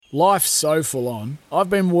Life's so full on. I've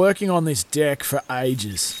been working on this deck for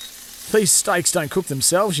ages. These steaks don't cook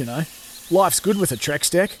themselves, you know. Life's good with a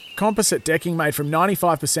Trex deck. Composite decking made from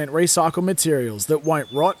 95% recycled materials that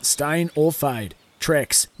won't rot, stain or fade.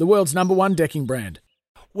 Trex, the world's #1 decking brand.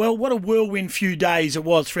 Well, what a whirlwind few days it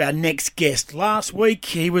was for our next guest. Last week,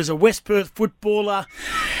 he was a West Perth footballer.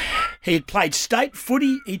 He had played state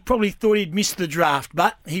footy. He probably thought he'd missed the draft,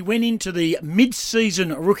 but he went into the mid-season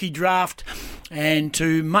rookie draft, and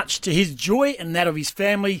much to his joy and that of his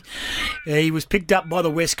family, he was picked up by the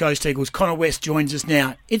West Coast Eagles. Connor West joins us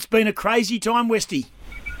now. It's been a crazy time, Westy.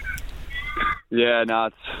 Yeah, no,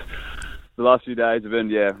 the last few days have been,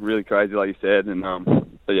 really crazy, like you said, and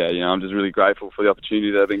but I'm just really grateful for the opportunity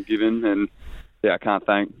that I've been given, and I can't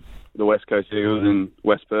thank the West Coast Eagles and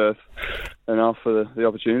West Perth enough for the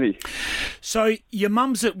opportunity. So your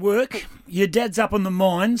mum's at work, your dad's up on the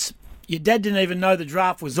mines, your dad didn't even know the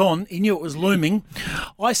draft was on, he knew it was looming.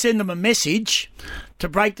 I send them a message to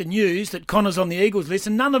break the news that Connor's on the Eagles list,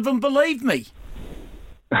 and none of them believed me.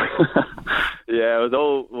 Yeah, it was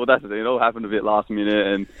all, that's the thing, it all happened a bit last minute,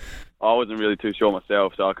 and I wasn't really too sure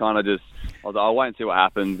myself, so I was like, I'll wait and see what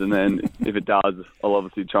happens, and then if it does, I'll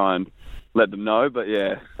obviously try and let them know. But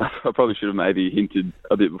I probably should have maybe hinted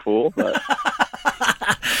a bit before. But.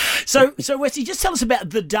 So Westy, just tell us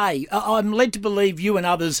about the day. I'm led to believe you and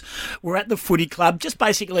others were at the footy club, just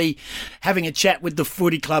basically having a chat with the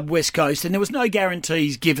footy club West Coast, and there was no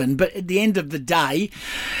guarantees given, but at the end of the day,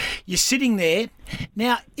 you're sitting there.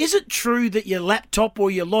 Now, is it true that your laptop or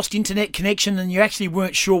your lost internet connection and you actually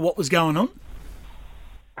weren't sure what was going on?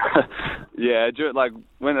 Yeah,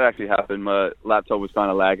 when it actually happened, my laptop was kind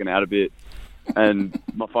of lagging out a bit, and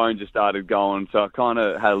my phone just started going, so I kind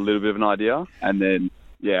of had a little bit of an idea, and then,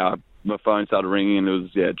 my phone started ringing, and it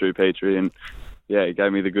was, Drew Petrie, and, he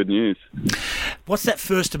gave me the good news. What's that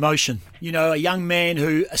first emotion? You know, a young man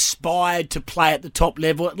who aspired to play at the top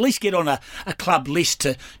level, at least get on a club list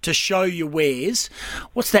to show your wares.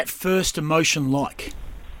 What's that first emotion like?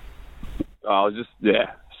 I was just,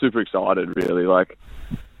 super excited, really,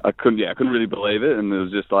 I couldn't really believe it, and it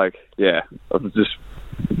was just I was just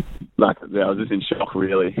in shock,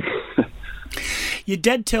 really. Your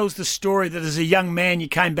dad tells the story that as a young man you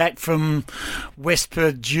came back from West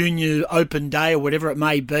Perth Junior Open Day or whatever it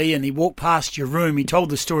may be, and he walked past your room. He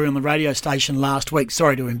told the story on the radio station last week.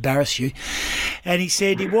 Sorry to embarrass you. And he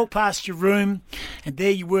said he walked past your room, and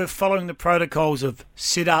there you were following the protocols of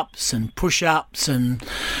sit-ups and push-ups and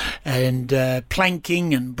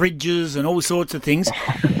planking and bridges and all sorts of things.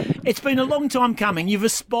 It's been a long time coming. You've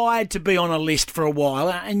aspired to be on a list for a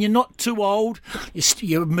while, and you're not too old.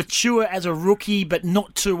 You're mature as a rookie, but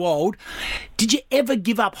not too old. Did you ever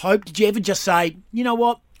give up hope? Did you ever just say, you know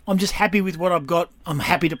what, I'm just happy with what I've got. I'm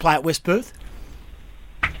happy to play at West Perth?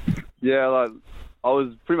 Yeah, I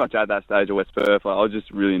was pretty much at that stage at West Perth. I was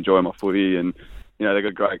just really enjoying my footy, and, they've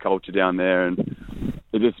got great culture down there, and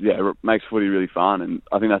it just, it makes footy really fun. And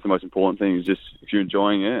I think that's the most important thing, is just if you're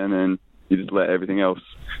enjoying it, and then you just let everything else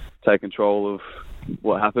take control of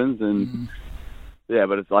what happens. And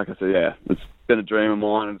but it's like I said, it's been a dream of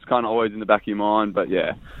mine, and it's kind of always in the back of your mind, but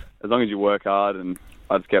as long as you work hard, and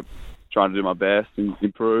I just kept trying to do my best and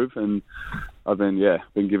improve, and I've been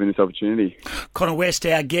given this opportunity. Connor West,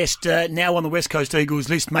 our guest, now on the West Coast Eagles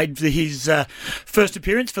list, made his first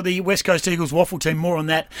appearance for the West Coast Eagles waffle team. More on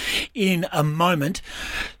that in a moment.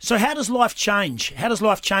 So how does life change? How does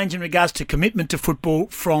life change in regards to commitment to football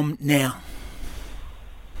from now?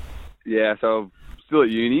 Yeah, so I'm still at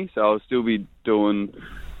uni, so I'll still be doing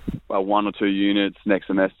 1 or 2 units next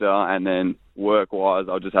semester, and then work-wise,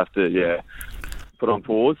 I'll just have to, put on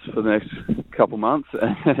pause for the next couple months.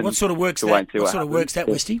 What sort of work's that? What sort of work's that,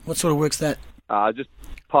 Westy? What sort of work's that? Just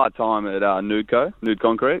part-time at Nude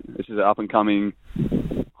Concrete, which is an up-and-coming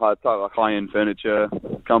high-end furniture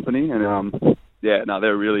company, and they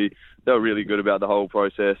were really good about the whole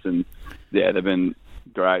process, and they've been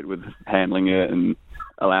great with handling it and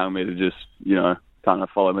allowing me to just, kind of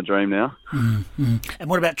follow my dream now. Mm-hmm. And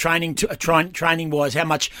what about training-wise? How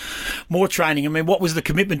much more training? I mean, what was the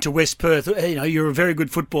commitment to West Perth? You're a very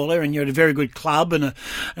good footballer, and you're at a very good club, and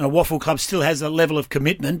a waffle club still has a level of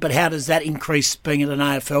commitment, but how does that increase being at an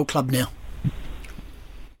AFL club now?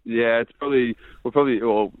 Yeah, we're probably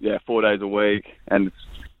 4 days a week, and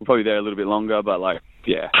we're probably there a little bit longer, but I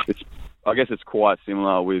guess it's quite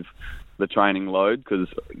similar with the training load, because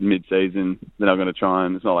mid-season they're not going to try,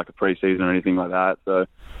 and it's not like a pre-season or anything like that. So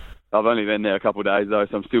I've only been there a couple of days though,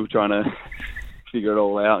 so I'm still trying to figure it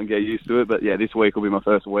all out and get used to it. But this week will be my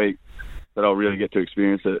first week that I'll really get to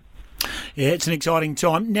experience it. Yeah, it's an exciting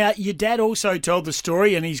time. Now, your dad also told the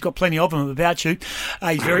story, and he's got plenty of them about you.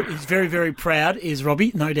 He's very, very proud, is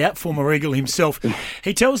Robbie, no doubt, former Eagle himself.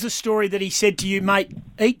 He tells the story that he said to you, mate,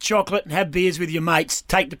 eat chocolate and have beers with your mates,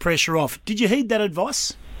 take the pressure off. Did you heed that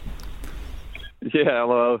advice? Yeah,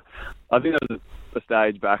 well, I think there was a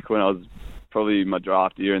stage back when I was probably my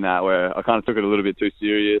draft year and that where I kind of took it a little bit too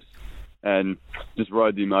serious and just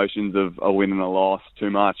rode the emotions of a win and a loss too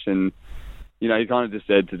much. And, you know, he kind of just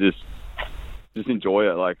said to just enjoy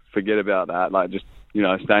it, like forget about that, like just, you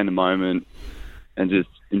know, stay in the moment and just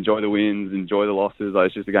enjoy the wins, enjoy the losses. Like,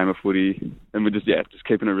 it's just a game of footy, and we're just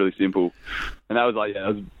keeping it really simple. And that was like,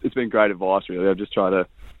 it's been great advice, really. I've just tried to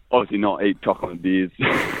obviously not eat chocolate and beers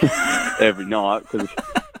every night,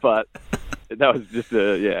 but that was just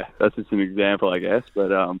that's just an example, I guess.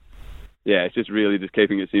 But it's just really just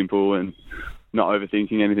keeping it simple and not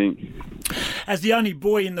overthinking anything. As the only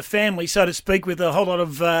boy in the family, so to speak, with a whole lot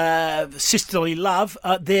of sisterly love,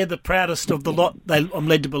 they're the proudest of the lot, I'm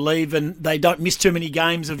led to believe, and they don't miss too many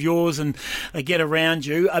games of yours, and they get around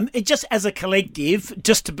you. It just as a collective,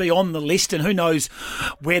 just to be on the list, and who knows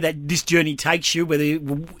where this journey takes you, whether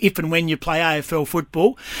if and when you play AFL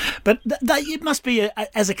football. But it must be,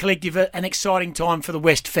 as a collective, an exciting time for the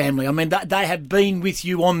West family. I mean, they have been with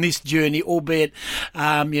you on this journey, albeit,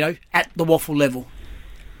 at the waffle level.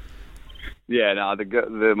 Yeah, no,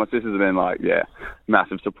 my sisters have been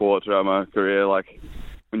massive support throughout my career. Like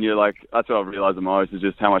when you're that's what I've realised the most is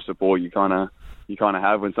just how much support you kind of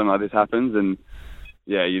have when something like this happens. And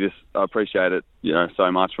yeah, I appreciate it,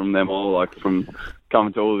 so much from them all. Like from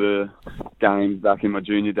coming to all the games back in my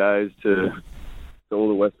junior days to all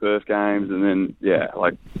the West Perth games, and then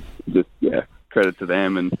credit to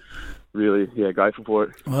them and. Really, grateful for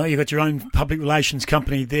it. Well, you've got your own public relations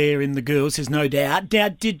company there in the girls, there's no doubt. Now,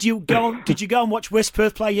 did you go and watch West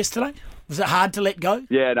Perth play yesterday? Was it hard to let go?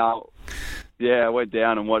 Yeah, no. Yeah, I went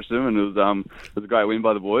down and watched them, and it was a great win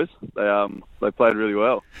by the boys. They played really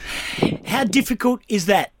well. How difficult is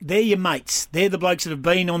that? They're your mates. They're the blokes that have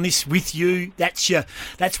been on this with you. That's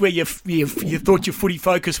where you thought your footy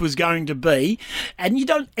focus was going to be, and you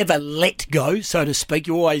don't ever let go, so to speak.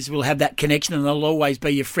 You always will have that connection, and they'll always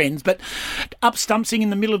be your friends. But up stumpsing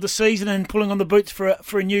in the middle of the season and pulling on the boots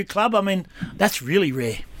for a new club, I mean, that's really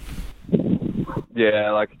rare.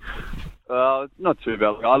 Yeah, not too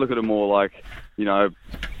bad. I look at it more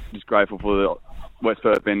just grateful for the West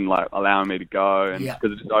Perth been allowing me to go, and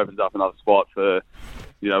because it just opens up another spot for,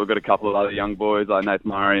 we've got a couple of other young boys like Nathan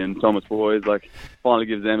Murray and Thomas Boys. Finally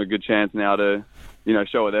gives them a good chance now to,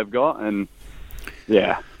 show what they've got, and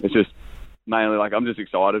it's just mainly I'm just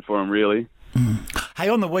excited for them, really. Hey,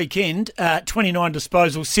 on the weekend, 29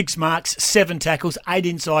 disposals, 6 marks, 7 tackles, 8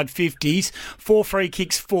 inside 50s, 4 free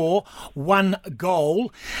kicks, 1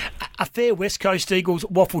 goal. A fair West Coast Eagles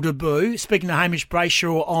waffle debut. Speaking to Hamish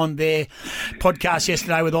Brayshaw on their podcast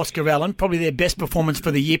yesterday with Oscar Allen, probably their best performance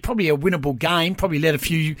for the year, probably a winnable game, probably let a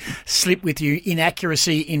few slip with you,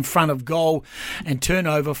 inaccuracy in front of goal and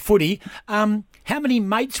turnover footy. How many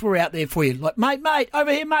mates were out there for you? Mate,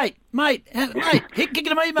 over here, mate, kick it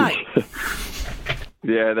to me, mate.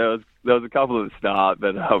 Yeah, there was a couple at the start,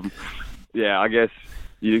 but I guess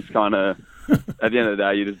you just kind of, at the end of the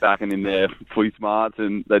day, you're just backing in their footy smarts,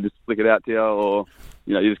 and they just flick it out to you, or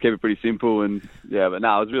you just keep it pretty simple. And but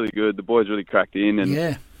no, it was really good. The boys really cracked in, and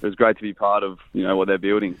it was great to be part of what they're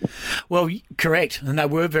building. Well, correct, and they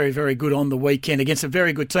were very, very good on the weekend against a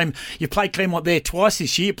very good team. You played Claremont there twice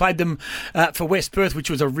this year. You played them for West Perth, which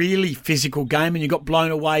was a really physical game, and you got blown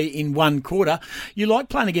away in one quarter. You like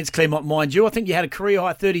playing against Claremont, mind you. I think you had a career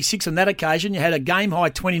high 36 on that occasion. You had a game high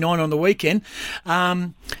 29 on the weekend.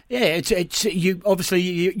 It's you obviously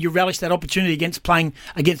you relish that opportunity against playing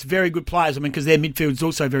against very good players. I mean, because their midfield is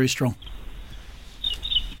also very strong.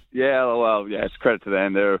 Yeah, well, it's credit to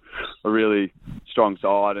them. They're a really strong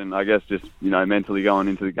side, and I guess just, mentally going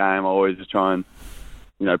into the game, I always just try and,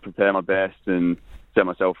 prepare my best and set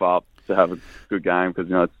myself up to have a good game,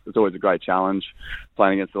 because, it's always a great challenge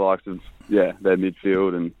playing against the likes of, their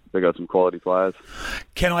midfield, and they've got some quality players.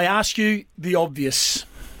 Can I ask you the obvious?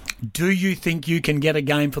 Do you think you can get a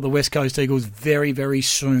game for the West Coast Eagles very, very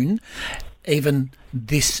soon? Even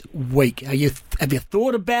this week. Have you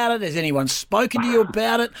thought about it? Has anyone spoken to you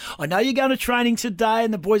about it? I know you're going to training today,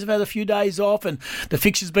 and the boys have had a few days off, and the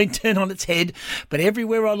fixture's been turned on its head. But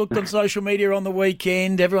everywhere I looked on social media on the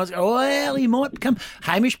weekend, everyone's going, well, he might become.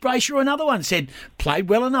 Hamish Brayshaw, another one, said played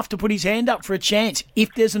well enough to put his hand up for a chance if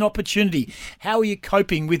there's an opportunity. How are you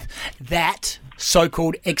coping with that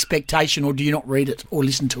so-called expectation, or do you not read it or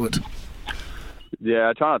listen to it? Yeah,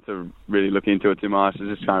 I try not to really look into it too much. I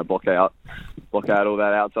just trying to block out all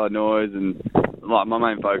that outside noise, and like my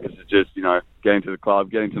main focus is just, getting to the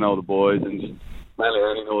club, getting to know the boys, and just mainly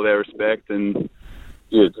earning all their respect, and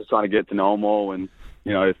just trying to get to know them all, and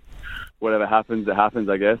whatever happens, it happens,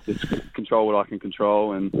 I guess. Just control what I can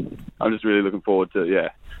control, and I'm just really looking forward to,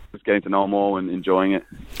 just getting to know them all and enjoying it.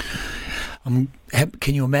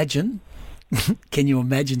 Can you imagine? Can you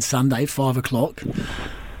imagine Sunday, 5:00,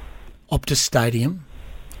 Optus Stadium,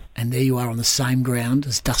 and there you are on the same ground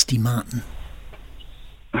as Dusty Martin?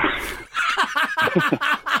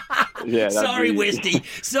 Sorry, Westy.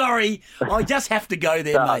 Sorry. I just have to go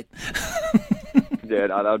there, mate.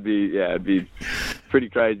 It'd be pretty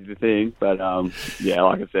crazy to think. But, like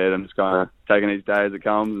I said, I'm just kind of taking each day as it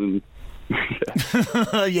comes. And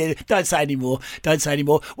don't say any more.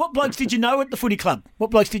 What blokes did you know at the footy club? What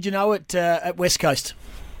blokes did you know at West Coast?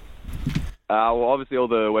 Well, obviously all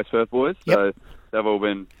the West Perth boys. Yep. So they've all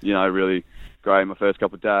been, really great my first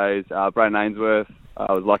couple of days. Braden Ainsworth,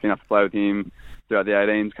 I was lucky enough to play with him throughout the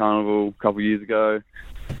 18s carnival a couple of years ago.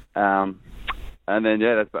 And then,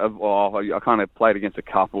 I kind of played against a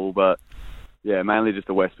couple, but, mainly just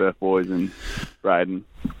the West Perth boys and Braden.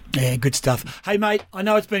 Yeah, good stuff. Hey, mate, I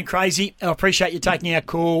know it's been crazy. I appreciate you taking our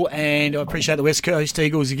call, and I appreciate the West Coast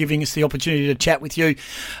Eagles giving us the opportunity to chat with you.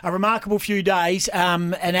 A remarkable few days,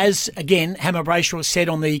 and as, again, Hammer Brayshaw said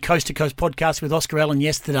on the Coast to Coast podcast with Oscar Allen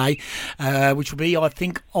yesterday, which will be, I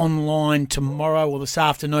think, online tomorrow or this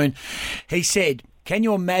afternoon, he said, can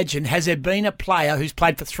you imagine, has there been a player who's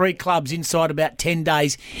played for 3 clubs inside about 10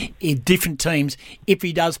 days in different teams if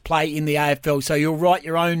he does play in the AFL? So you'll write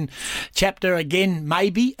your own chapter again,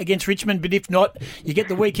 maybe, against Richmond, but if not, you get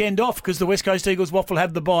the weekend off because the West Coast Eagles waffle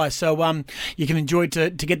have the bye. So you can enjoy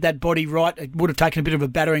to get that body right. It would have taken a bit of a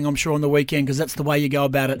battering, I'm sure, on the weekend because that's the way you go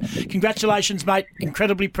about it. Congratulations, mate.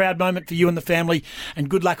 Incredibly proud moment for you and the family, and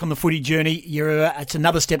good luck on the footy journey. It's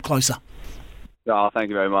another step closer. Oh, thank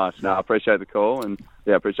you very much. No, I appreciate the call and,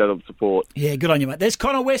 appreciate all the support. Yeah, good on you, mate. There's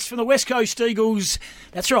Connor West from the West Coast Eagles.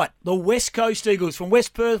 That's right, the West Coast Eagles from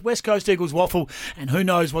West Perth, West Coast Eagles waffle, and who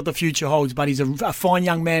knows what the future holds, but he's a fine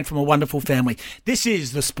young man from a wonderful family. This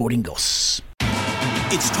is the Sporting Goss.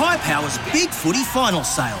 It's Tyre Power's Big Footy Final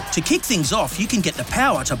Sale. To kick things off, you can get the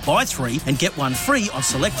power to buy 3 and get 1 free on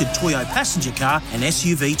selected Toyo passenger car and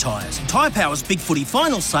SUV tyres. Tyre Power's Big Footy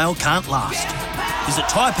Final Sale can't last. Visit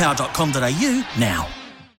tyrepower.com.au now.